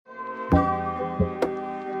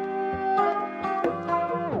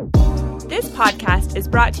This podcast is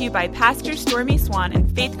brought to you by Pastor Stormy Swan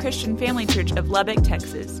and Faith Christian Family Church of Lubbock,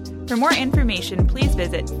 Texas. For more information, please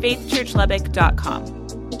visit faithchurchlubbock.com.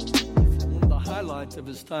 One of the highlights of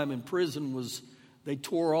his time in prison was they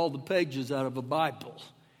tore all the pages out of a Bible.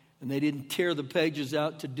 And they didn't tear the pages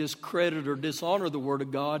out to discredit or dishonor the Word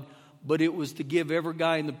of God, but it was to give every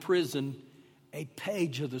guy in the prison a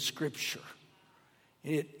page of the Scripture.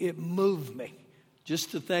 It moved me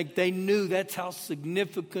just to think they knew that's how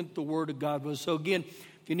significant the Word of God was. So again,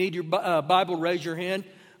 if you need your Bible, raise your hand.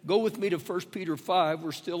 Go with me to 1 Peter 5.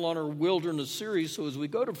 We're still on our wilderness series. So as we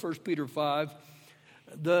go to 1 Peter 5,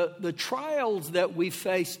 the trials that we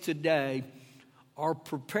face today are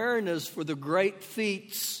preparing us for the great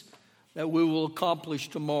feats that we will accomplish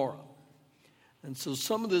tomorrow. And so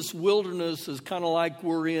some of this wilderness is kind of like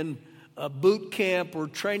we're in a boot camp or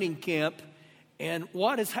training camp. And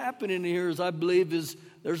what is happening here is, I believe, is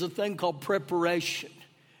there's a thing called preparation.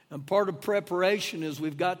 And part of preparation is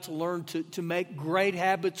we've got to learn to make great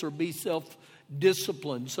habits or be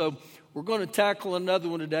self-disciplined. So we're going to tackle another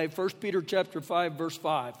one today. 1 Peter chapter 5, verse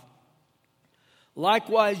 5.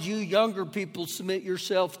 Likewise, you younger people, submit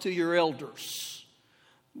yourself to your elders.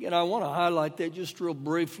 Again, I want to highlight that just real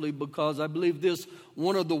briefly because I believe this,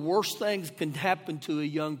 one of the worst things can happen to a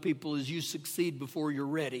young people is you succeed before you're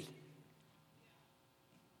ready.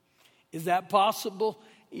 Is that possible?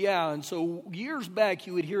 Yeah, and so years back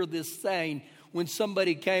you would hear this saying, when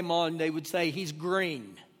somebody came on, they would say, he's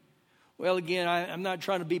green. Well, again, I'm not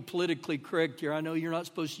trying to be politically correct here. I know you're not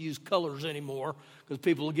supposed to use colors anymore because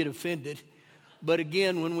people will get offended. But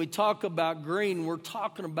again, when we talk about green, we're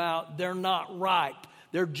talking about they're not ripe.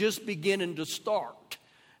 They're just beginning to start.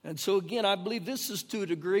 And so again, I believe this is to a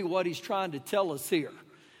degree what he's trying to tell us here.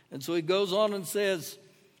 And so he goes on and says,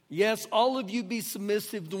 yes, all of you be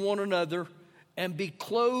submissive to one another and be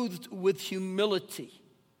clothed with humility.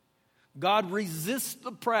 God resists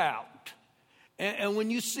the proud. And when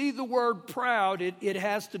you see the word proud, it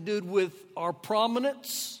has to do with our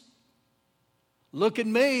prominence. Look at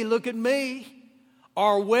me, look at me.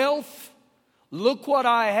 Our wealth, look what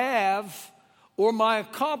I have. Or my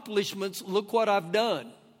accomplishments, look what I've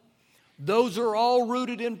done. Those are all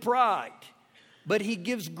rooted in pride. But he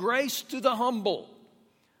gives grace to the humble.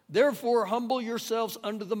 Therefore, humble yourselves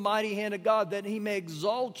under the mighty hand of God, that he may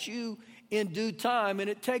exalt you in due time. And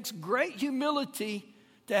it takes great humility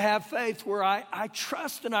to have faith where I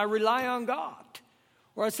trust and I rely on God.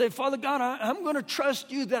 Where I say, Father God, I'm going to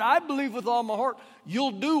trust you that I believe with all my heart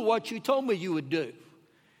you'll do what you told me you would do.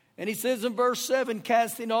 And he says in verse 7,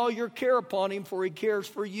 casting all your care upon him, for he cares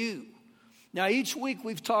for you. Now, each week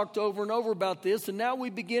we've talked over and over about this, and now we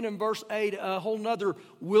begin in verse 8, a whole nother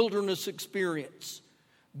wilderness experience.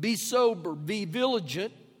 Be sober, be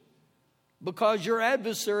vigilant, because your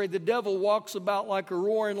adversary, the devil, walks about like a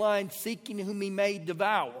roaring lion, seeking whom he may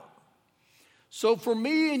devour. So for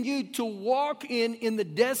me and you to walk in the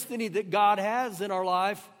destiny that God has in our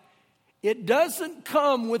life, it doesn't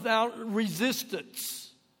come without resistance.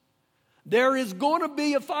 There is going to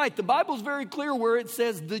be a fight. The Bible's very clear where it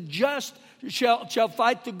says the just shall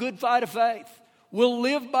fight the good fight of faith. We'll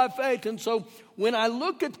live by faith. And so when I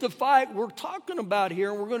look at the fight we're talking about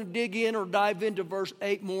here, and we're going to dig in or dive into verse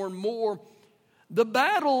 8 more and more, the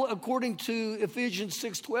battle, according to Ephesians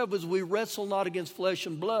 6:12, is we wrestle not against flesh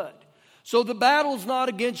and blood. So the battle's not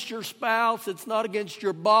against your spouse. It's not against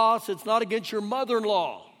your boss. It's not against your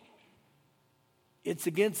mother-in-law. It's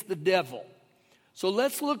against the devil. So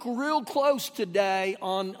let's look real close today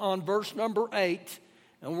on verse number 8,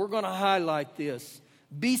 and we're going to highlight this.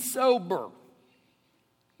 Be sober.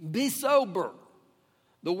 Be sober.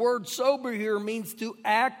 The word sober here means to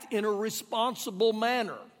act in a responsible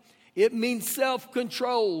manner. It means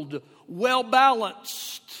self-controlled,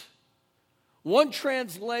 well-balanced. One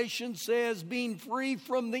translation says being free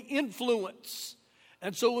from the influence.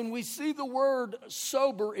 And so when we see the word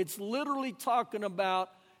sober, it's literally talking about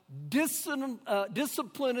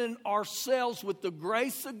disciplining ourselves with the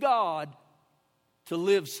grace of God to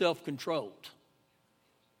live self-controlled.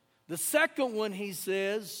 The second one, he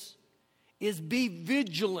says, is be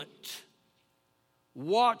vigilant,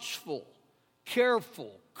 watchful,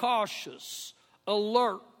 careful, cautious,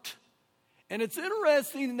 alert. And it's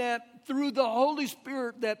interesting that through the Holy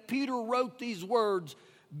Spirit that Peter wrote these words,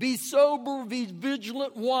 be sober, be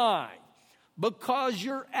vigilant. Why? Because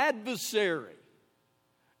your adversary,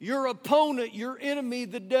 your opponent, your enemy,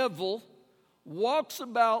 the devil, walks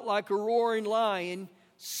about like a roaring lion,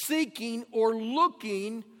 seeking or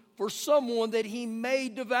looking for someone that he may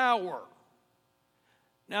devour.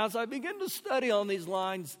 Now, as I begin to study on these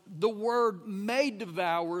lines, the word may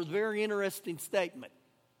devour is a very interesting statement.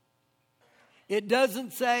 It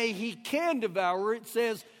doesn't say he can devour. It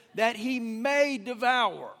says that he may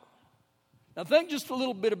devour. Now think just a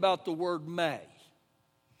little bit about the word may.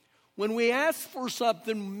 When we ask for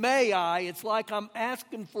something, may I, it's like I'm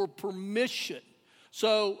asking for permission.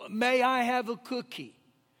 So, may I have a cookie?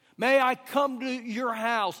 May I come to your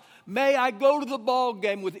house? May I go to the ball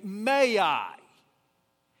game with you? May I?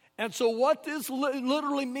 And so what this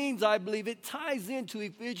literally means, I believe, it ties into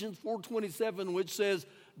Ephesians 4:27, which says,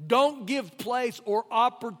 don't give place or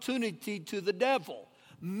opportunity to the devil.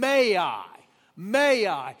 May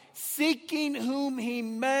I, seeking whom he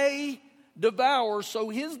may devour. So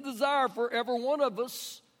his desire for every one of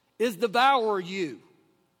us is devour you.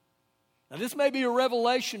 Now this may be a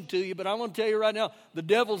revelation to you, but I want to tell you right now, the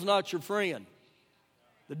devil's not your friend.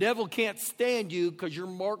 The devil can't stand you because you're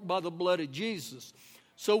marked by the blood of Jesus.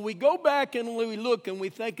 So we go back and we look and we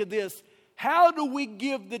think of this. How do we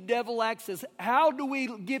give the devil access? How do we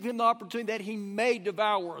give him the opportunity that he may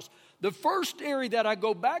devour us? The first area that I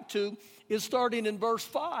go back to is starting in verse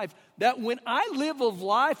 5, that when I live a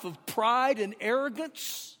life of pride and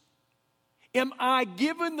arrogance, am I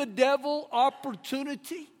giving the devil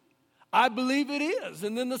opportunity? I believe it is.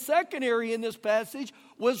 And then the second area in this passage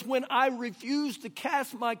was when I refuse to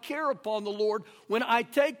cast my care upon the Lord, when I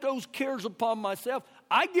take those cares upon myself,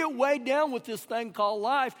 I get weighed down with this thing called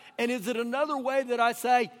life. And is it another way that I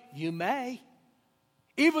say, you may,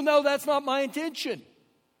 even though that's not my intention?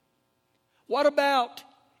 What about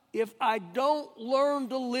if I don't learn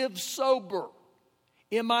to live sober?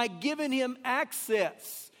 Am I giving him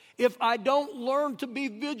access? If I don't learn to be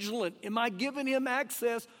vigilant, am I giving him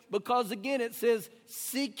access? Because again, it says,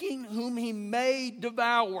 seeking whom he may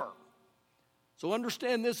devour. So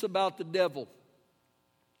understand this about the devil.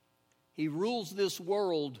 He rules this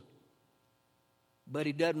world, but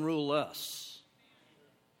he doesn't rule us.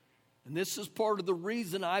 And this is part of the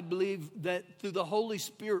reason I believe that through the Holy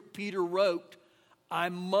Spirit, Peter wrote, I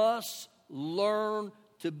must learn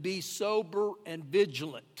to be sober and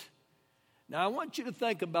vigilant. Now, I want you to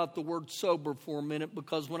think about the word sober for a minute,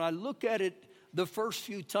 because when I look at it the first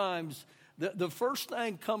few times, the first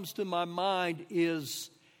thing comes to my mind is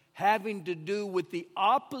having to do with the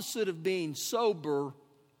opposite of being sober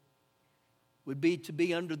would be to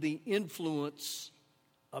be under the influence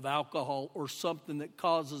of alcohol or something that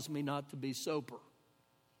causes me not to be sober.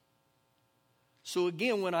 So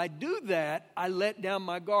again, when I do that, I let down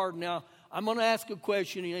my guard. Now, I'm going to ask a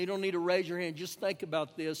question. You don't need to raise your hand. Just think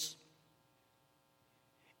about this.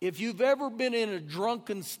 If you've ever been in a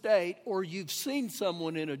drunken state, or you've seen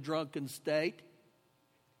someone in a drunken state,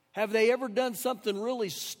 have they ever done something really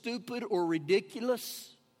stupid or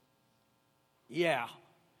ridiculous? Yeah.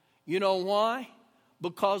 You know why?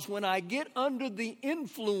 Because when I get under the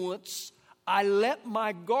influence, I let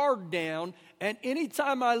my guard down. And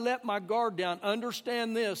anytime I let my guard down,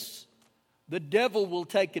 understand this, the devil will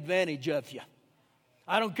take advantage of you.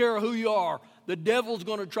 I don't care who you are. The devil's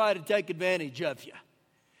going to try to take advantage of you.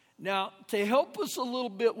 Now, to help us a little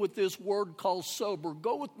bit with this word called sober,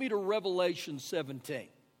 go with me to Revelation 17.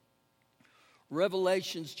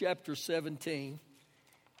 Revelations chapter 17.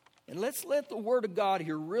 And let's let the Word of God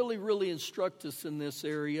here really, really instruct us in this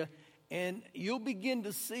area. And you'll begin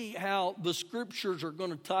to see how the Scriptures are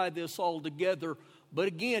going to tie this all together. But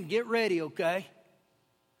again, get ready, okay?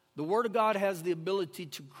 The Word of God has the ability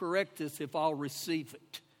to correct us if I'll receive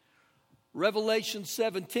it. Revelation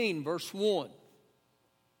 17, verse 1.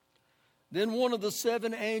 Then one of the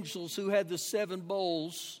seven angels who had the seven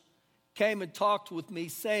bowls came and talked with me,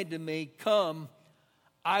 saying to me, come,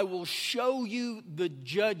 I will show you the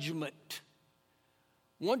judgment.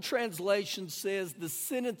 One translation says the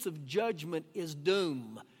sentence of judgment is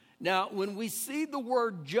doom. Now, when we see the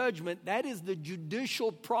word judgment, that is the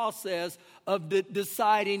judicial process of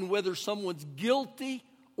deciding whether someone's guilty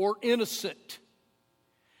or innocent.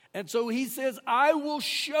 And so he says, I will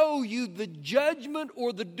show you the judgment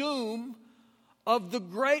or the doom of the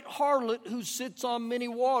great harlot who sits on many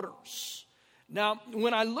waters. Now,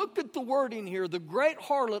 when I look at the wording here, the great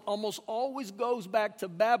harlot almost always goes back to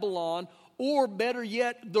Babylon, or better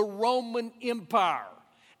yet, the Roman Empire.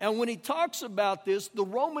 And when he talks about this, the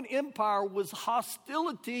Roman Empire was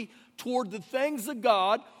hostility toward the things of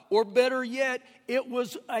God, or better yet, it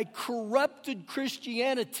was a corrupted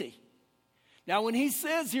Christianity. Now, when he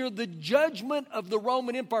says here, the judgment of the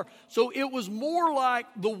Roman Empire, so it was more like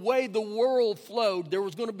the way the world flowed. There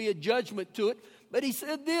was going to be a judgment to it. But he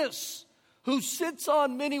said this, who sits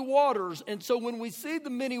on many waters. And so when we see the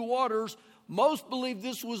many waters, most believe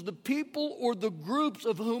this was the people or the groups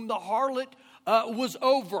of whom the harlot was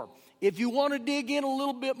over. if you want to dig in a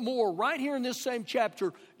little bit more, right here in this same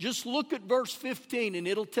chapter, just look at verse 15 and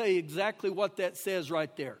it'll tell you exactly what that says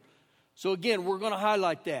right there. So again, we're going to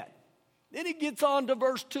highlight that. Then he gets on to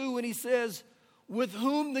verse 2 and he says, with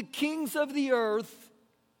whom the kings of the earth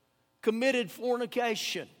committed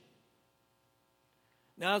fornication.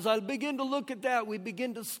 Now, as I begin to look at that, we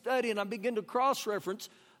begin to study and I begin to cross-reference.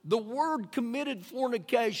 The word committed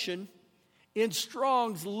fornication in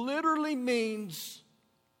Strong's literally means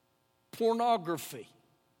pornography.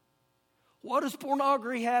 What does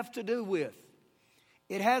pornography have to do with?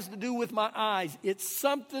 It has to do with my eyes. It's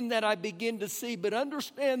something that I begin to see. But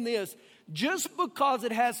understand this, just because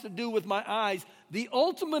it has to do with my eyes, the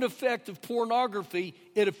ultimate effect of pornography,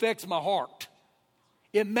 it affects my heart.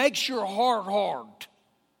 It makes your heart hard.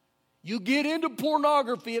 You get into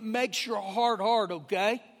pornography, it makes your heart hard,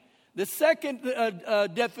 okay? The second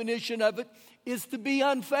definition of it is to be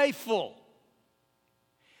unfaithful.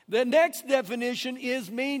 The next definition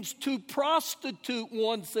means to prostitute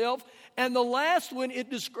oneself. And the last one, it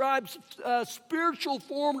describes spiritual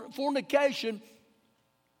fornication,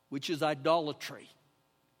 which is idolatry.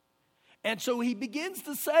 And so he begins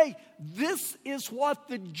to say, this is what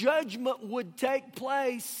the judgment would take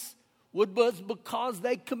place, was because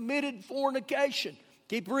they committed fornication.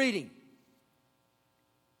 Keep reading.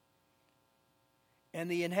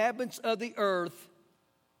 And the inhabitants of the earth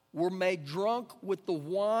were made drunk with the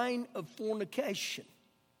wine of fornication.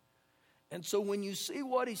 And so when you see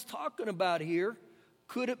what he's talking about here,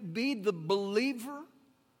 could it be the believer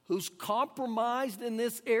who's compromised in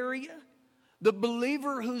this area? The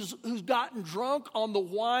believer who's gotten drunk on the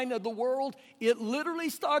wine of the world? It literally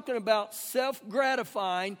is talking about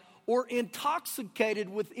self-gratifying or intoxicated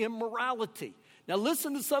with immorality. Now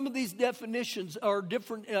listen to some of these definitions or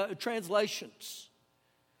different translations.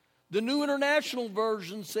 The New International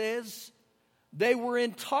Version says, they were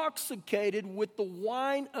intoxicated with the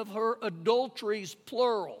wine of her adulteries,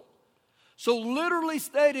 plural. So literally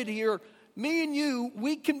stated here, me and you,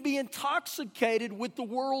 we can be intoxicated with the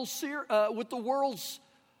world's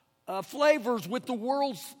flavors, with the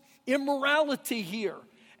world's immorality here.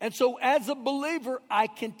 And so as a believer, I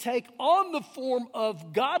can take on the form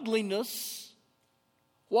of godliness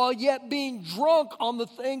while yet being drunk on the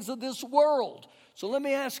things of this world. So let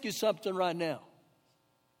me ask you something right now.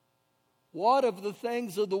 What of the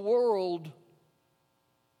things of the world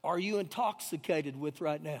are you intoxicated with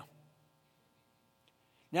right now?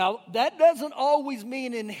 Now, that doesn't always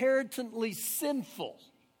mean inherently sinful.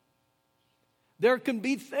 There can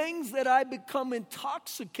be things that I become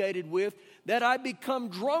intoxicated with, that I become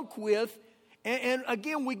drunk with. And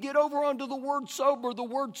again, we get over onto the word sober. The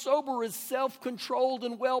word sober is self-controlled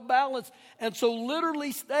and well-balanced. And so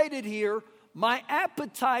literally stated here, my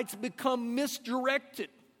appetites become misdirected.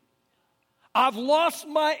 I've lost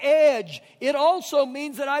my edge. It also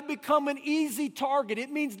means that I become an easy target.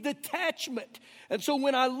 It means detachment. And so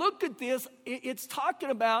when I look at this, it's talking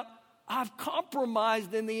about I've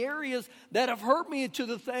compromised in the areas that have hurt me into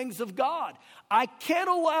the things of God. I can't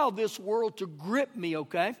allow this world to grip me,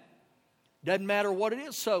 okay? Doesn't matter what it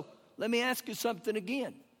is. So let me ask you something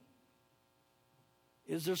again.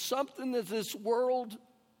 Is there something that this world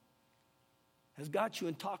has got you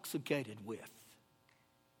intoxicated with?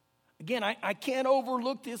 Again, I can't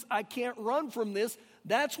overlook this. I can't run from this.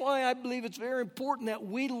 That's why I believe it's very important that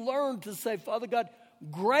we learn to say, Father God,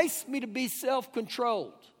 grace me to be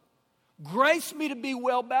self-controlled. Grace me to be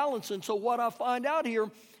well-balanced. And so what I find out here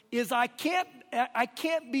is I can't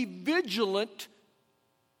be vigilant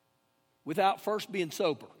without first being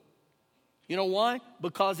sober. You know why?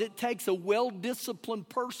 Because it takes a well-disciplined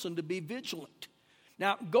person to be vigilant.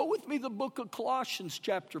 Now, go with me to the book of Colossians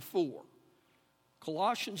chapter 4.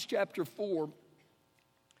 Colossians chapter 4.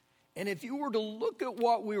 And if you were to look at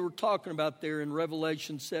what we were talking about there in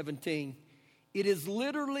Revelation 17, it is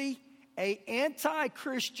literally an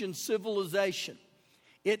anti-Christian civilization.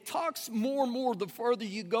 It talks more and more the further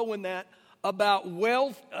you go in that about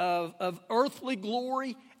wealth of earthly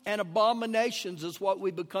glory and abominations is what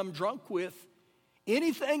we become drunk with.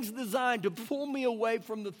 Anything's designed to pull me away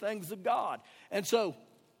from the things of God. And so,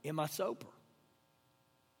 am I sober?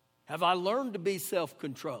 Have I learned to be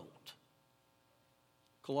self-controlled?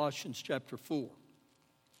 Colossians chapter 4,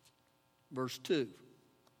 verse 2.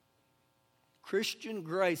 Christian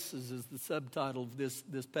graces is the subtitle of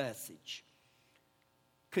this passage.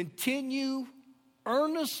 Continue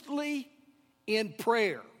earnestly in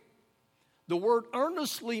prayer. The word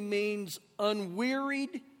earnestly means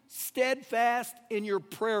unwearied, steadfast in your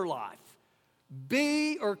prayer life.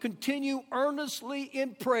 Be or continue earnestly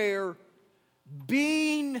in prayer,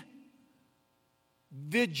 being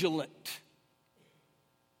vigilant.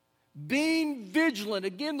 Being vigilant.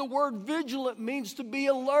 Again, the word vigilant means to be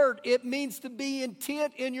alert. It means to be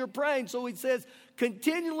intent in your praying. So he says,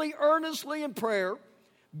 continually, earnestly in prayer,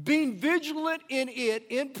 being vigilant in it,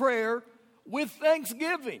 in prayer, with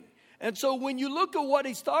thanksgiving. And so when you look at what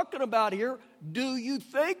he's talking about here, do you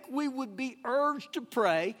think we would be urged to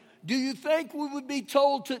pray? Do you think we would be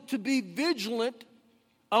told to be vigilant,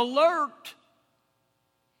 alert,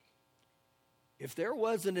 if there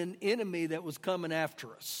wasn't an enemy that was coming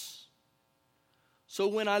after us? So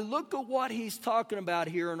when I look at what he's talking about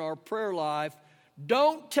here in our prayer life,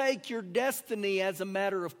 don't take your destiny as a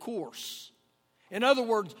matter of course. In other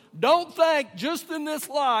words, don't think just in this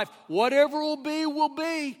life, whatever will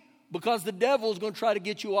be, because the devil is going to try to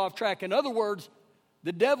get you off track. In other words,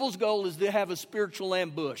 the devil's goal is to have a spiritual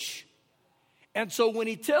ambush. And so when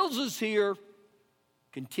he tells us here,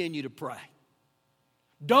 continue to pray.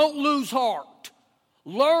 Don't lose heart.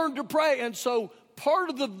 Learn to pray. And so part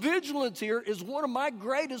of the vigilance here is one of my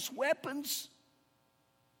greatest weapons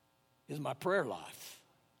is my prayer life.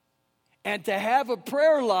 And to have a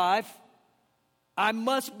prayer life, I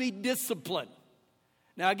must be disciplined.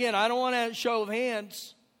 Now again, I don't want to have a show of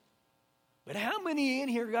hands, but how many in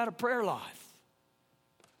here got a prayer life?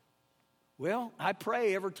 Well, I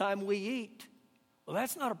pray every time we eat. Well,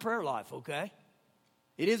 that's not a prayer life, okay?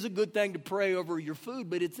 It is a good thing to pray over your food,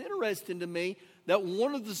 but it's interesting to me that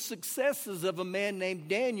one of the successes of a man named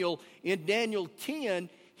Daniel, in Daniel 10,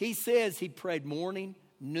 he says he prayed morning,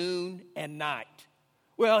 noon, and night.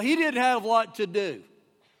 Well, he didn't have a lot to do.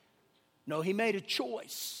 No, he made a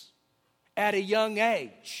choice at a young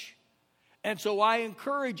age. And so I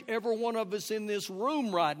encourage every one of us in this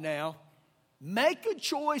room right now, make a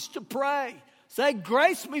choice to pray. Say,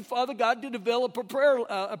 grace me, Father God, to develop a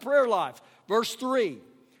prayer life. Verse 3,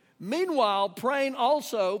 meanwhile, praying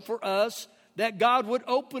also for us that God would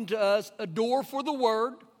open to us a door for the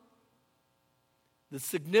Word, the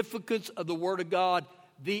significance of the Word of God,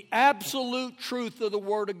 the absolute truth of the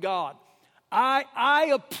Word of God.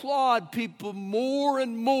 I applaud people more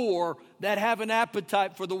and more that have an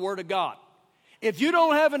appetite for the Word of God. If you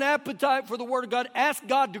don't have an appetite for the Word of God, ask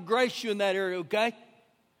God to grace you in that area, okay?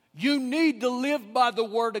 You need to live by the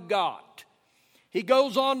Word of God. He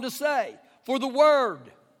goes on to say, for the Word,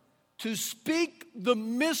 to speak the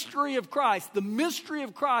mystery of Christ. The mystery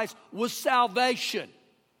of Christ was salvation.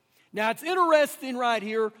 Now it's interesting right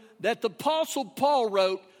here that the Apostle Paul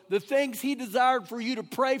wrote the things he desired for you to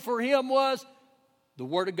pray for him was the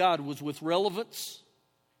Word of God was with relevance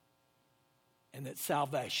and that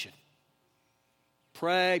salvation.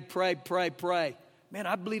 Pray, pray, pray, pray. Man,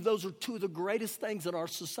 I believe those are two of the greatest things in our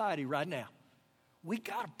society right now. We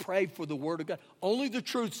got to pray for the Word of God. Only the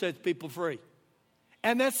truth sets people free.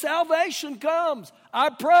 And that salvation comes. I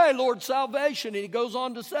pray, Lord, salvation. And he goes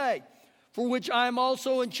on to say, for which I am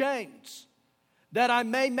also in chains, that I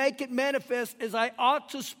may make it manifest as I ought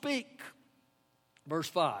to speak. Verse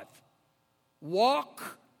 5,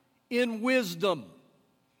 walk in wisdom.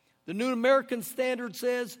 The New American Standard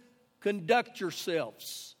says, conduct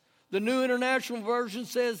yourselves. The New International Version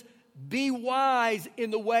says, be wise in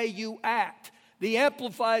the way you act. The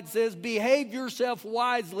Amplified says, behave yourself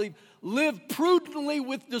wisely, live prudently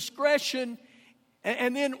with discretion.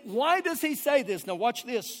 And then why does he say this? Now watch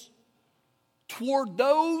this. Toward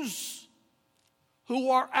those who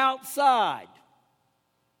are outside.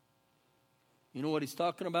 You know what he's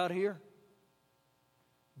talking about here?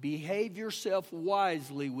 Behave yourself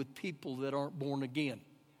wisely with people that aren't born again.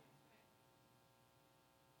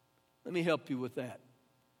 Let me help you with that.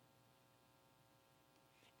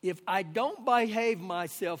 If I don't behave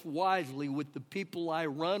myself wisely with the people I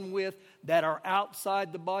run with that are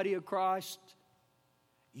outside the body of Christ,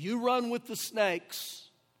 you run with the snakes,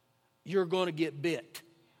 you're going to get bit.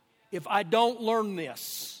 If I don't learn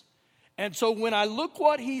this. And so when I look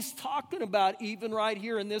what he's talking about, even right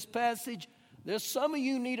here in this passage, there's some of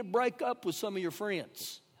you need to break up with some of your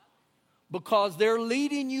friends because they're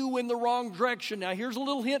leading you in the wrong direction. Now, here's a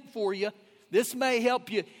little hint for you. This may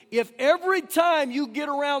help you. If every time you get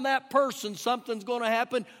around that person, something's going to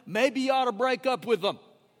happen, maybe you ought to break up with them.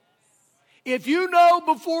 If you know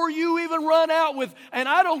before you even run out with, and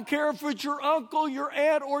I don't care if it's your uncle, your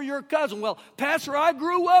aunt, or your cousin. Well, Pastor, I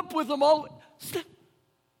grew up with them all.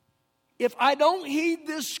 If I don't heed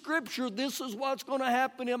this scripture, this is what's going to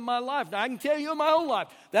happen in my life. Now, I can tell you in my own life,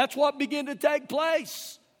 that's what began to take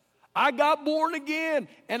place. I got born again,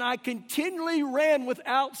 and I continually ran with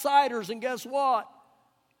outsiders, and guess what?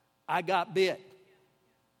 I got bit.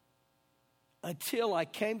 Until I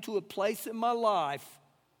came to a place in my life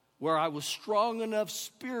where I was strong enough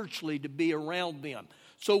spiritually to be around them.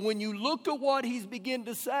 So when you look at what he's beginning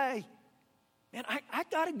to say, And I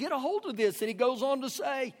got to get a hold of this. And he goes on to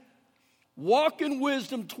say, walk in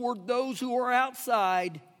wisdom toward those who are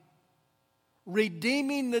outside,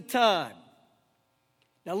 redeeming the time.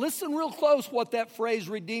 Now listen real close what that phrase,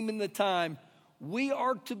 redeeming the time. We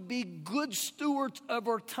are to be good stewards of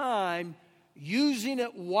our time, using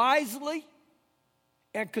it wisely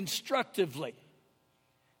and constructively.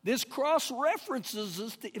 This cross-references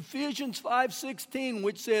us to Ephesians 5:16,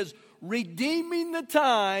 which says, redeeming the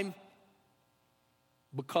time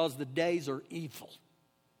because the days are evil.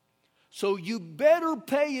 So you better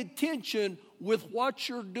pay attention with what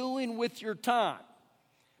you're doing with your time.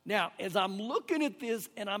 Now, as I'm looking at this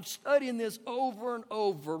and I'm studying this over and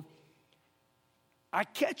over, I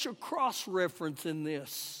catch a cross-reference in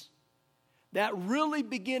this that really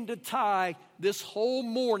begin to tie this whole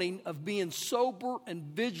morning of being sober and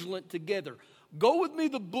vigilant together. Go with me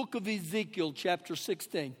to the book of Ezekiel, chapter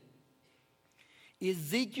 16.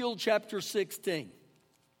 Ezekiel, chapter 16.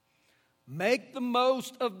 Make the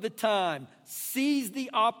most of the time. Seize the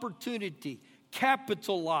opportunity.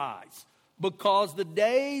 Capitalize, because the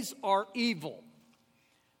days are evil.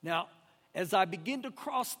 Now, as I begin to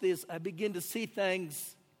cross this, I begin to see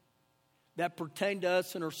things that pertain to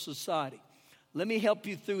us in our society. Let me help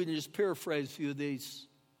you through and just paraphrase a few of these.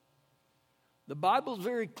 The Bible is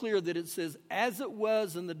very clear that it says, as it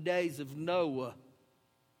was in the days of Noah,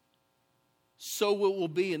 so it will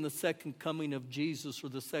be in the second coming of Jesus, or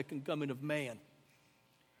the second coming of man.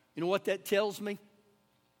 You know what that tells me?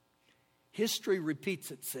 History repeats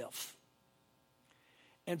itself.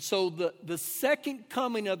 And so the second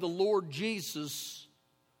coming of the Lord Jesus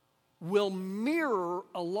will mirror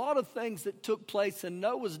a lot of things that took place in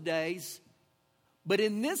Noah's days. But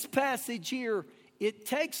in this passage here, it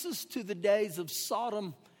takes us to the days of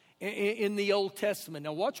Sodom in the Old Testament.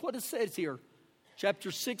 Now watch what it says here.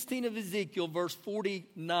 Chapter 16 of Ezekiel, verse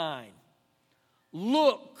 49.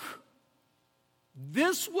 Look,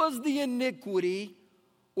 this was the iniquity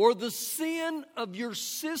or the sin of your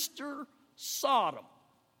sister Sodom.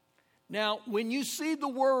 Now, when you see the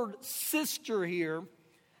word sister here,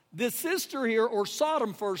 the sister here, or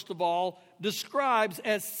Sodom first of all, describes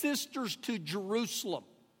as sisters to Jerusalem.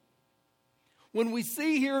 When we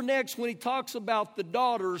see here next, when he talks about the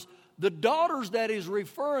daughters that he's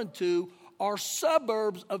referring to are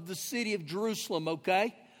suburbs of the city of Jerusalem,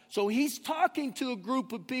 okay? So he's talking to a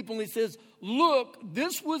group of people and he says, look,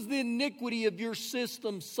 this was the iniquity of your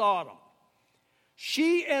system, Sodom.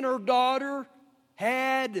 She and her daughter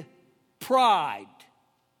had pride.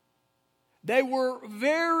 They were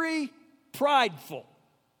very prideful.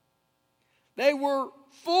 They were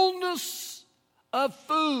fullness of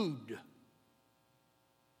food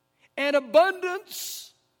and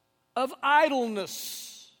abundance of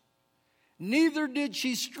idleness. Neither did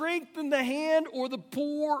she strengthen the hand or the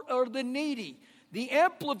poor or the needy. The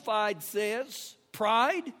Amplified says,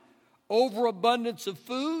 pride, overabundance of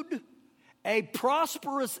food, a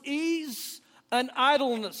prosperous ease, and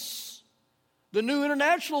idleness. The New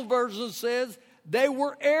International Version says they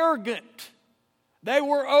were arrogant. They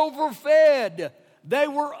were overfed. They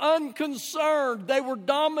were unconcerned. They were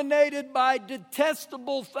dominated by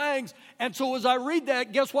detestable things. And so as I read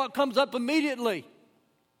that, guess what comes up immediately?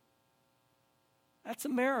 That's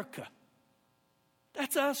America.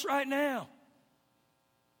 That's us right now.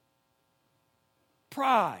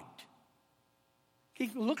 Pride.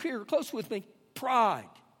 Look here close with me. Pride.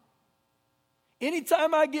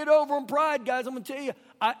 Anytime I get over in pride, guys, I'm going to tell you,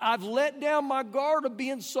 I've let down my guard of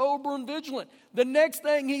being sober and vigilant. The next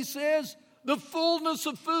thing he says, the fullness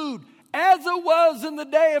of food. As it was in the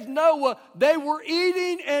day of Noah, they were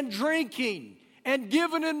eating and drinking and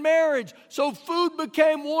given in marriage. So food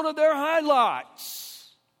became one of their highlights.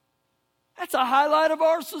 That's a highlight of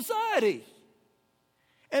our society.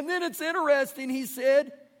 And then it's interesting, he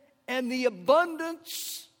said, and the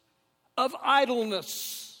abundance of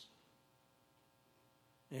idleness.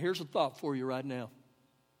 Now here's a thought for you right now.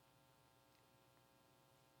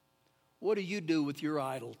 What do you do with your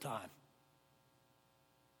idle time?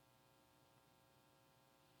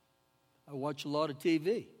 I watch a lot of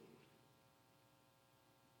TV.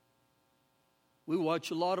 We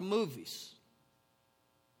watch a lot of movies.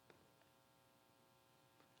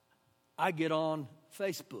 I get on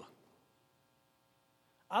Facebook.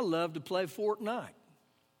 I love to play Fortnite.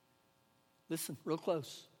 Listen, real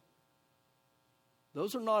close.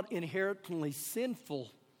 Those are not inherently sinful,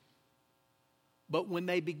 but when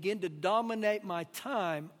they begin to dominate my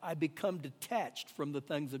time, I become detached from the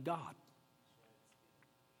things of God.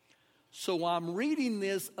 So I'm reading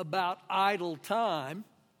this about idle time,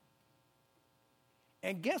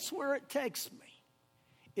 and guess where it takes me?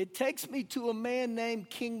 It takes me to a man named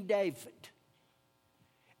King David.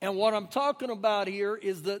 And what I'm talking about here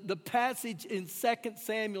is the passage in 2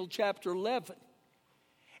 Samuel chapter 11.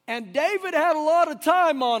 And David had a lot of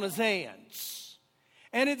time on his hands.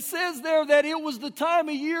 And it says there that it was the time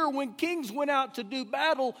of year when kings went out to do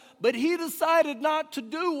battle, but he decided not to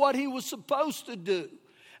do what he was supposed to do.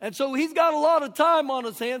 And so he's got a lot of time on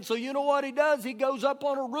his hands, so you know what he does? He goes up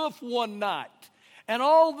on a roof one night. And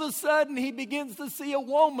all of a sudden he begins to see a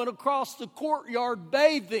woman across the courtyard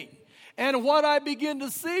bathing. And what I begin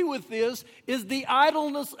to see with this is the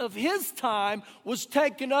idleness of his time was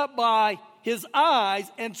taken up by his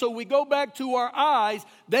eyes. And so we go back to our eyes.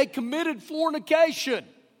 They committed fornication.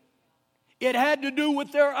 It had to do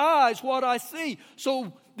with their eyes, what I see.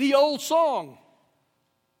 So the old song,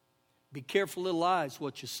 be careful, little eyes,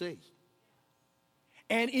 what you see.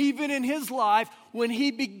 And even in his life, when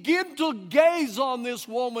he began to gaze on this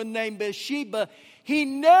woman named Bathsheba, he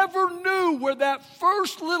never knew where that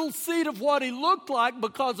first little seed of what he looked like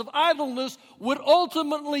because of idleness would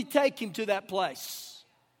ultimately take him to that place.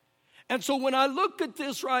 And so when I look at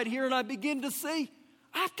this right here and I begin to see,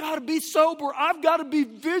 I've got to be sober. I've got to be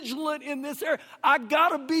vigilant in this area. I've got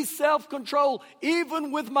to be self-controlled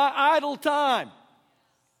even with my idle time.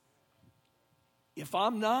 If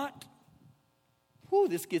I'm not,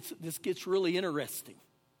 this gets really interesting.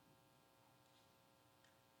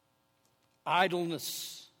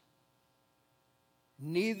 Idleness.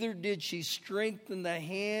 Neither did she strengthen the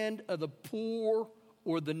hand of the poor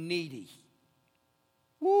or the needy.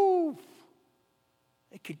 Woo!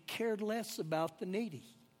 They could care less about the needy.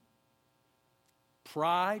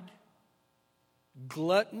 Pride,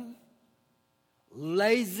 glutton,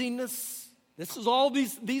 laziness. This is all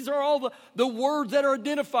these are all the words that are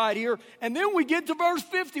identified here. And then we get to verse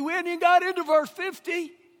 50. We hadn't even got into verse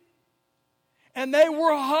 50. And they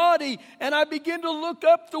were haughty. And I begin to look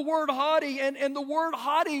up the word haughty. And the word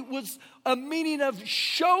haughty was a meaning of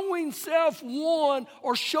showing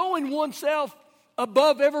showing oneself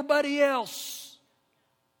above everybody else.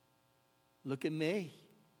 Look at me.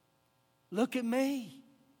 Look at me.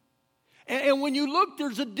 And when you look,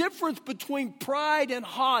 there's a difference between pride and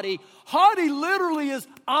haughty. Haughty literally is,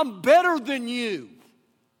 I'm better than you.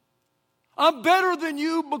 I'm better than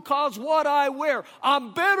you because what I wear.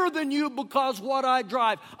 I'm better than you because what I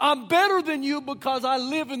drive. I'm better than you because I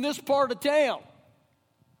live in this part of town.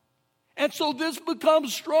 And so this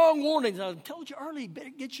becomes strong warnings. I told you earlier, you better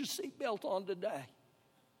get your seatbelt on today.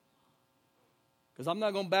 Because I'm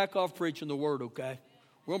not going to back off preaching the word, okay?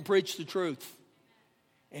 We're going to preach the truth.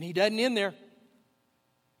 And he doesn't end there.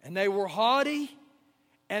 And they were haughty,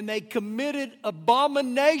 and they committed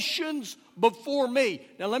abominations before me.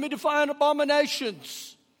 Now let me define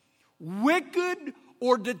abominations. Wicked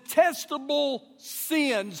or detestable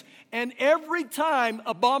sins. And every time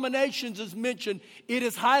abominations is mentioned, it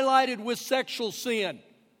is highlighted with sexual sin.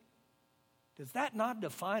 Does that not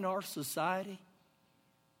define our society?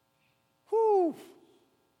 Whew.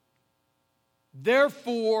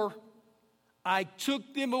 Therefore, I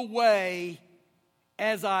took them away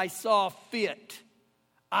as I saw fit.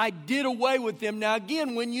 I did away with them. Now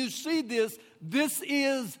again, when you see this, this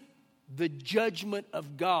is the judgment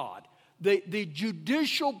of God. The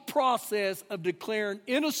judicial process of declaring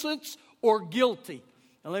innocence or guilty.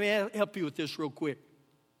 Now let me help you with this real quick.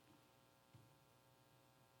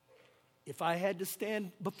 If I had to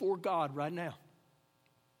stand before God right now,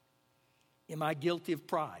 am I guilty of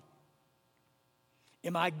pride?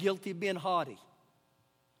 Am I guilty of being haughty?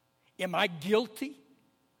 Am I guilty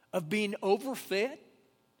of being overfed?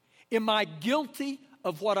 Am I guilty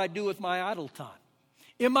of what I do with my idle time?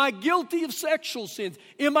 Am I guilty of sexual sins?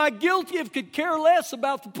 Am I guilty of could care less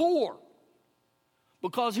about the poor?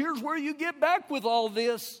 Because here's where you get back with all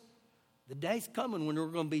this. The day's coming when we're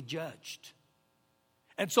going to be judged.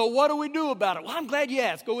 And so what do we do about it? Well, I'm glad you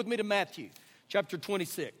asked. Go with me to Matthew chapter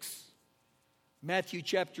 26. Matthew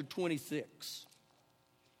chapter 26.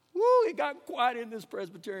 Woo, it got quiet in this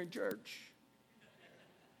Presbyterian church.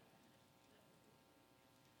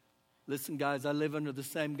 Listen, guys, I live under the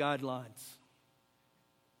same guidelines.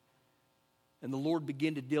 And the Lord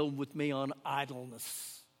began to deal with me on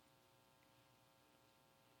idleness.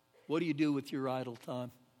 What do you do with your idle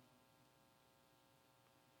time?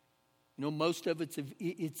 You know, most of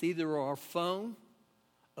it's either our phone,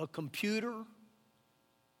 a computer,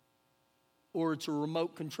 or it's a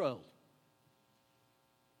remote control.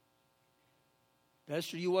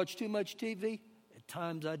 Pastor, you watch too much TV? At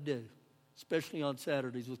times I do, especially on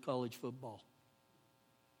Saturdays with college football.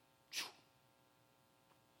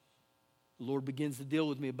 The Lord begins to deal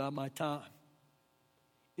with me about my time.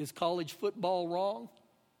 Is college football wrong?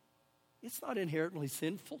 It's not inherently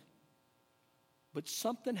sinful. But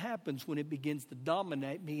something happens when it begins to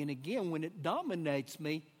dominate me. And again, when it dominates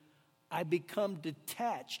me, I become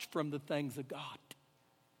detached from the things of God.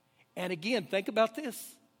 And again, think about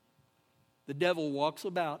this. The devil walks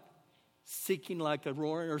about seeking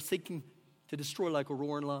to destroy like a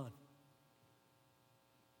roaring lion.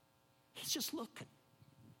 He's just looking.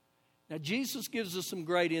 Now, Jesus gives us some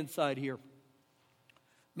great insight here.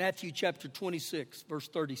 Matthew chapter 26, verse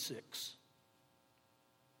 36.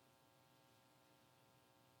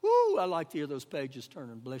 Woo, I like to hear those pages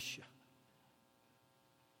turning. Bless you.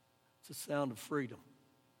 It's the sound of freedom.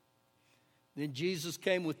 Then Jesus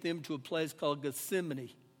came with them to a place called Gethsemane.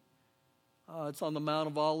 It's on the Mount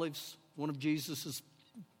of Olives, one of Jesus'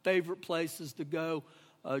 favorite places to go.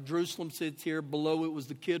 Jerusalem sits here. Below it was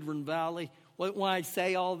the Kidron Valley. Why I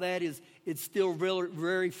say all that is it's still very,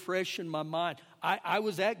 very fresh in my mind. I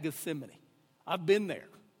was at Gethsemane. I've been there.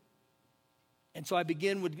 And so I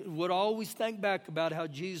begin with what I always think back about how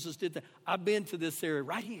Jesus did that. I've been to this area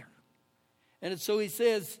right here. And so he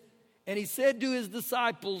says, and he said to his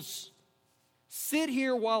disciples, sit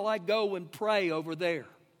here while I go and pray over there.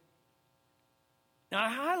 Now I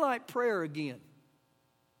highlight prayer again.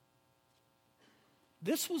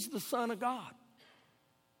 This was the Son of God.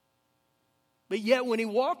 But yet when he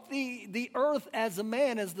walked the earth as a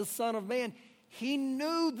man, as the Son of Man, he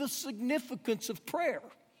knew the significance of prayer.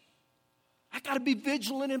 I got to be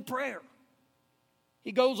vigilant in prayer.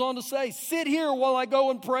 He goes on to say, sit here while I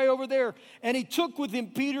go and pray over there. And he took with him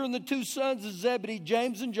Peter and the two sons of Zebedee,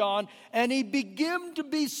 James and John, and he began to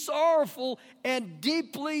be sorrowful and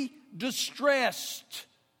deeply distressed.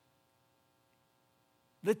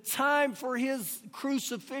 The time for his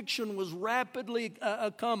crucifixion was rapidly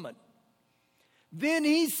coming. Then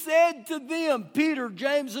he said to them, Peter,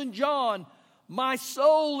 James, and John, my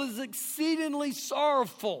soul is exceedingly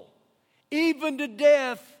sorrowful, even to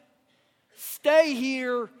death. Stay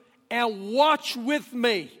here and watch with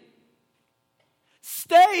me.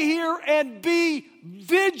 Stay here and be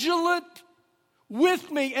vigilant with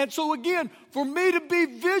me. And so again, for me to be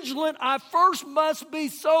vigilant, I first must be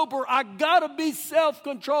sober. I got to be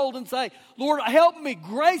self-controlled and say, Lord, help me,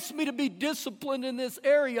 grace me to be disciplined in this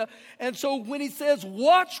area. And so when he says,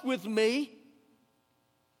 watch with me,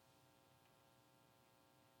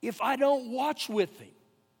 if I don't watch with him,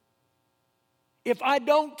 if I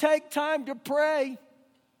don't take time to pray,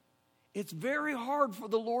 it's very hard for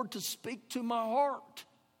the Lord to speak to my heart.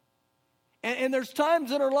 And there's times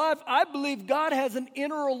in our life, I believe God has an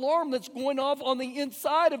inner alarm that's going off on the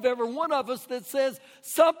inside of every one of us that says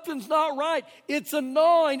something's not right. It's a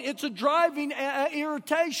gnawing, it's a driving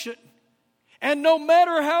irritation. And no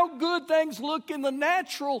matter how good things look in the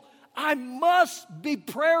natural, I must be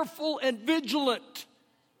prayerful and vigilant.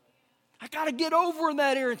 I got to get over in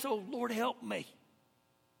that area and say, oh, Lord, help me.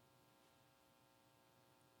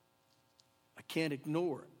 I can't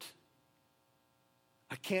ignore it.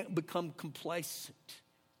 I can't become complacent.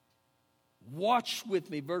 Watch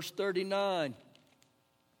with me, verse 39.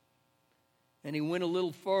 And he went a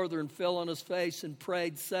little farther and fell on his face and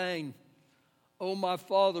prayed, saying, oh, my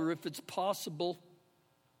Father, if it's possible,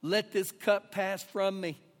 let this cup pass from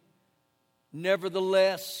me.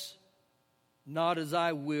 Nevertheless, not as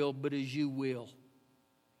I will, but as you will.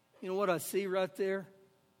 You know what I see right there?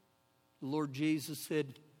 The Lord Jesus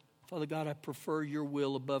said, Father God, I prefer your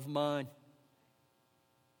will above mine.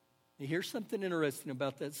 And here's something interesting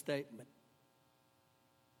about that statement.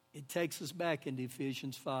 It takes us back into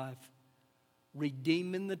Ephesians 5.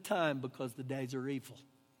 Redeeming the time because the days are evil.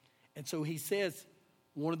 And so he says,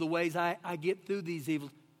 one of the ways I get through these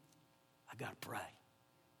evils, I got to pray.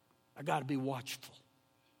 I got to be watchful.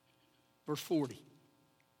 Verse 40.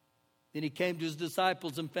 Then he came to his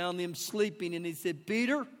disciples and found them sleeping. And he said,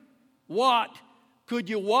 Peter, what? Could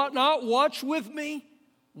you not watch with me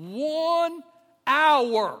 1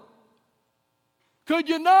 hour? Could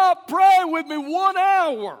you not pray with me 1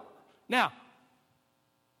 hour? Now,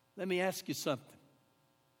 let me ask you something.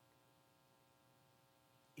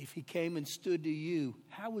 If he came and stood to you,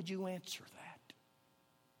 how would you answer that?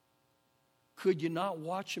 Could you not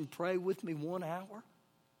watch and pray with me 1 hour?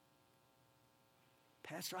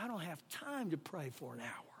 Pastor, I don't have time to pray for an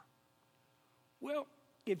hour. Well,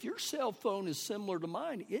 if your cell phone is similar to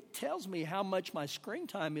mine, it tells me how much my screen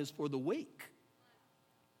time is for the week.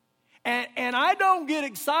 And I don't get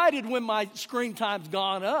excited when my screen time's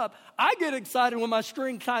gone up. I get excited when my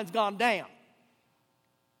screen time's gone down.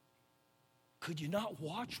 Could you not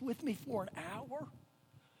watch with me for an hour?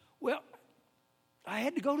 Well, I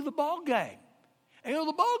had to go to the ball game. And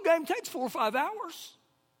the ball game takes 4 or 5 hours.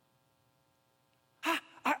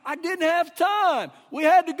 I didn't have time. We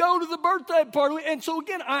had to go to the birthday party. And so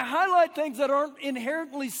again, I highlight things that aren't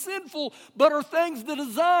inherently sinful, but are things that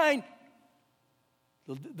design.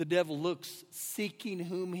 The devil looks, seeking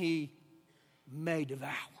whom he may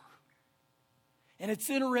devour. And it's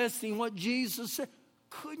interesting what Jesus said.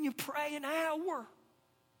 Couldn't you pray an hour?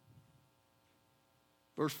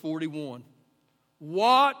 Verse 41.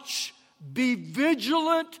 Watch, be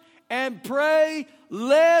vigilant, and pray,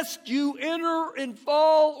 lest you enter and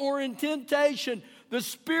fall or in temptation. The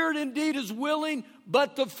spirit indeed is willing,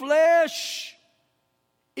 but the flesh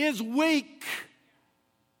is weak.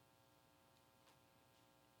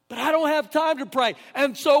 But I don't have time to pray.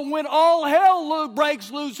 And so when all hell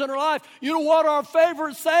breaks loose in our life, you know what our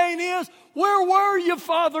favorite saying is? Where were you,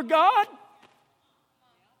 Father God?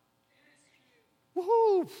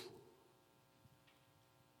 Woo-hoo.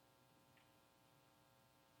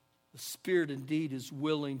 The spirit indeed is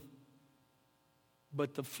willing,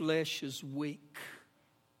 but the flesh is weak.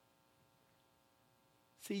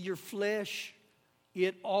 See, your flesh,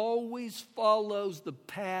 it always follows the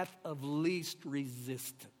path of least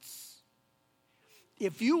resistance.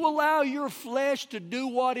 If you allow your flesh to do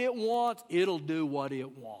what it wants, it'll do what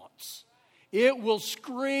it wants. It will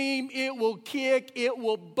scream, it will kick, it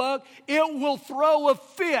will buck, it will throw a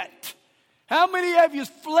fit. How many of you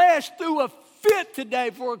flesh threw a fit today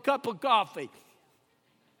for a cup of coffee?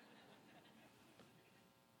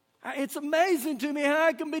 It's amazing to me how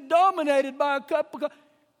I can be dominated by a cup of coffee.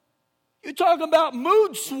 You're talking about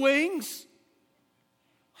mood swings.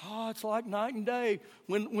 Oh, it's like night and day.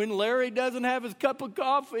 When Larry doesn't have his cup of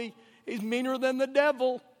coffee, he's meaner than the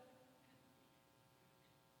devil.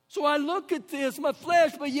 So I look at this, my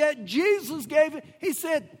flesh, but yet Jesus gave it. He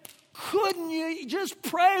said, couldn't you just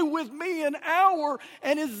pray with me an hour?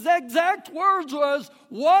 And his exact words was,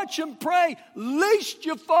 watch and pray, lest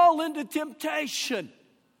you fall into temptation.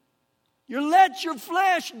 You let your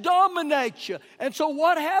flesh dominate you. And so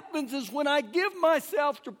what happens is when I give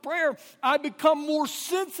myself to prayer, I become more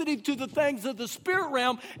sensitive to the things of the spirit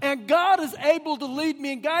realm. And God is able to lead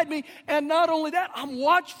me and guide me. And not only that, I'm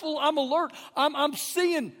watchful, I'm alert. I'm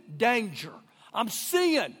seeing danger. I'm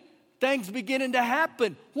seeing things beginning to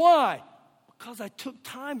happen. Why? Because I took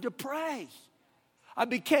time to pray. I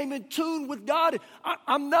became in tune with God.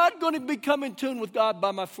 I'm not going to become in tune with God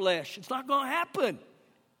by my flesh. It's not going to happen.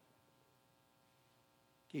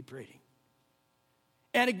 Keep reading.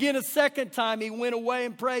 And again a second time he went away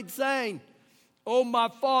and prayed, saying, "Oh, my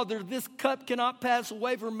Father, this cup cannot pass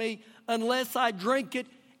away from me unless I drink it."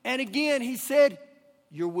 And again he said,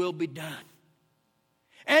 "Your will be done."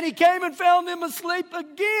 And he came and found them asleep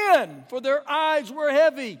again, for their eyes were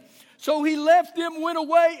heavy. So he left them, went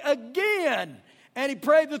away again. And he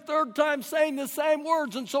prayed the third time, saying the same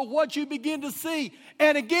words. And so what you begin to see,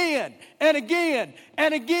 and again, and again,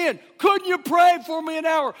 and again. Couldn't you pray for me an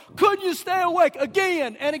hour? Couldn't you stay awake?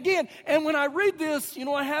 Again and again. And when I read this, you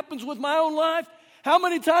know what happens with my own life? How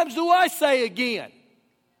many times do I say again?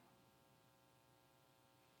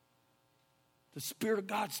 The Spirit of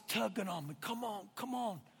God's tugging on me. Come on, come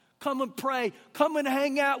on. Come and pray. Come and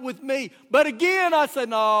hang out with me. But again, I say,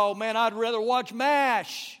 no, man, I'd rather watch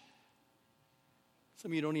MASH.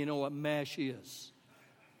 Some of you don't even know what MASH is.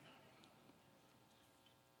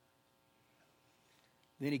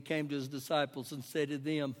 Then he came to his disciples and said to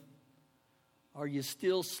them, "Are you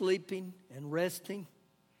still sleeping and resting?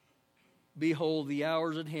 Behold, the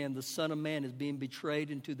hour is at hand. The Son of Man is being betrayed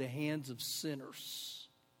into the hands of sinners."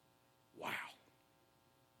 Wow.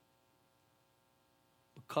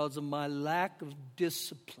 Because of my lack of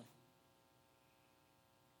discipline,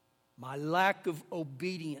 my lack of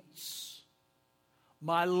obedience,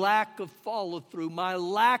 my lack of follow-through, my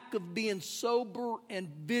lack of being sober and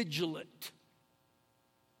vigilant,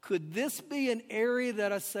 could this be an area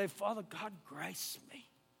that I say, Father God, grace me.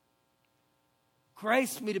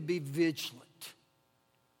 Grace me to be vigilant.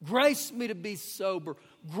 Grace me to be sober.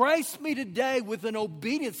 Grace me today with an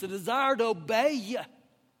obedience, a desire to obey you.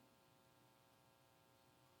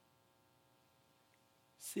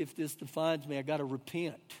 See if this defines me. I got to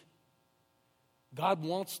repent. God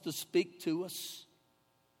wants to speak to us.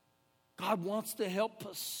 God wants to help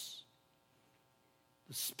us.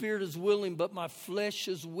 The spirit is willing, but my flesh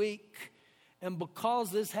is weak. And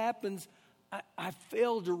because this happens, I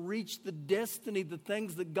fail to reach the destiny, the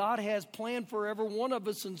things that God has planned for every one of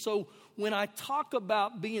us. And so when I talk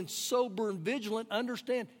about being sober and vigilant,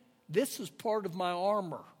 understand this is part of my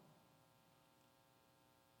armor.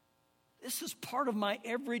 This is part of my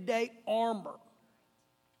everyday armor.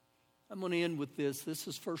 I'm going to end with this. This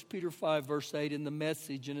is 1 Peter 5, verse 8 in the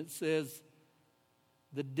Message, and it says,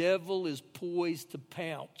 "The devil is poised to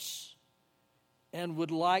pounce and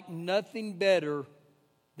would like nothing better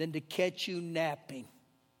than to catch you napping.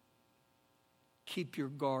 Keep your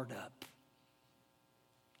guard up.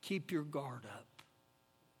 Keep your guard up.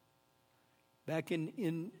 Back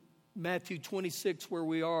in Matthew 26, where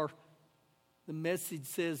we are, the message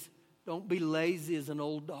says, don't be lazy as an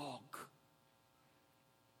old dog.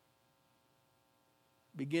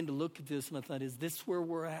 Begin to look at this, and I thought, is this where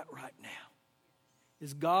we're at right now?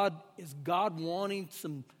 Is God wanting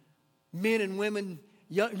some men and women,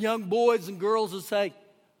 young boys and girls to say,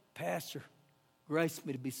 Pastor, grace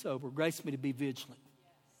me to be sober, grace me to be vigilant,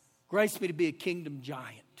 grace me to be a kingdom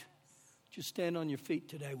giant. Just stand on your feet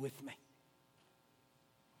today with me.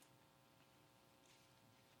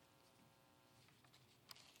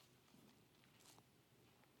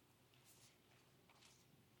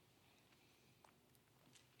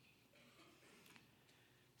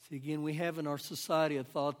 See, again, we have in our society a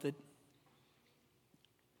thought that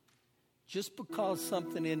just because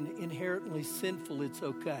something is inherently sinful, it's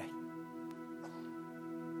okay.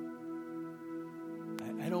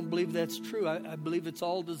 I don't believe that's true. I believe it's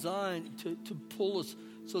all designed to pull us.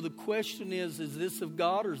 So the question is this of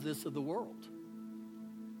God or is this of the world?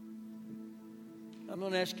 I'm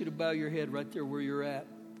going to ask you to bow your head right there where you're at.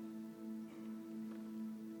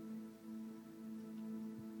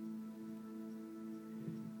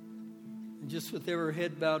 And just with every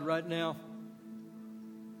head bowed right now,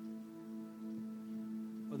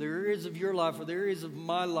 are there areas of your life, or there areas of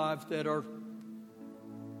my life that are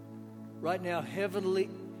right now heavily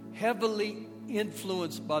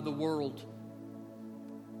influenced by the world?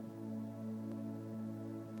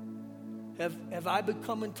 Have I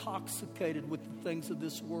become intoxicated with the things of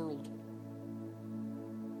this world?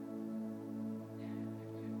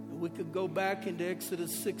 We could go back into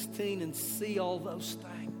Exodus 16 and see all those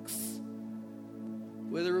things.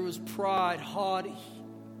 Whether it was pride, haughty,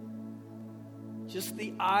 just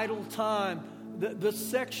the idle time, the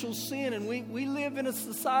sexual sin. And we live in a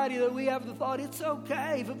society that we have the thought, it's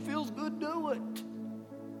okay. If it feels good, do it.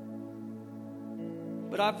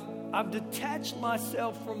 But I've detached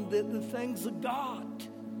myself from the things of God.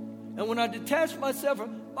 And when I detach myself,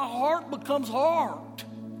 my heart becomes hard.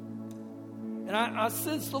 And I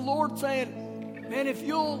sense the Lord saying, man, if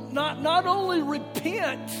you'll not only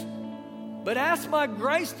repent, but ask my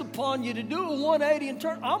grace upon you to do a 180 and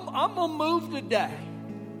turn, I'm going to move today.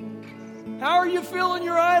 How are you filling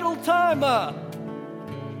your idle time up?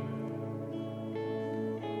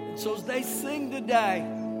 And so as they sing today,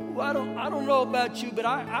 well, I don't know about you, but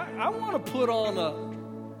I want to put on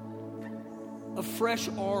a fresh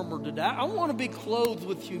armor today. I want to be clothed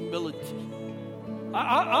with humility.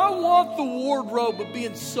 I want the wardrobe of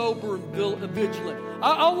being sober and vigilant.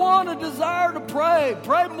 I want a desire to pray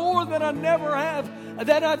more than I've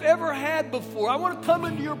ever had before. I want to come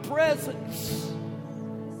into your presence.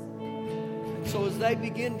 And so as they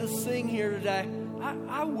begin to sing here today,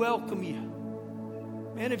 I welcome you.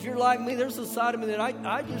 Man, if you're like me, there's a side of me that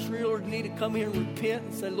I just really need to come here and repent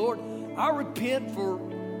and say, Lord, I repent for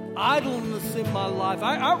idleness in my life.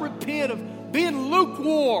 I repent of being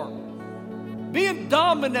lukewarm, being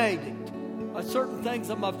dominated by certain things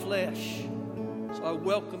of my flesh. So I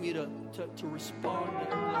welcome you to respond.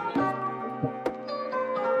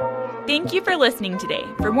 Thank you for listening today.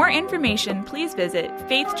 For more information, please visit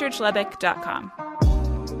faithchurchlubbock.com.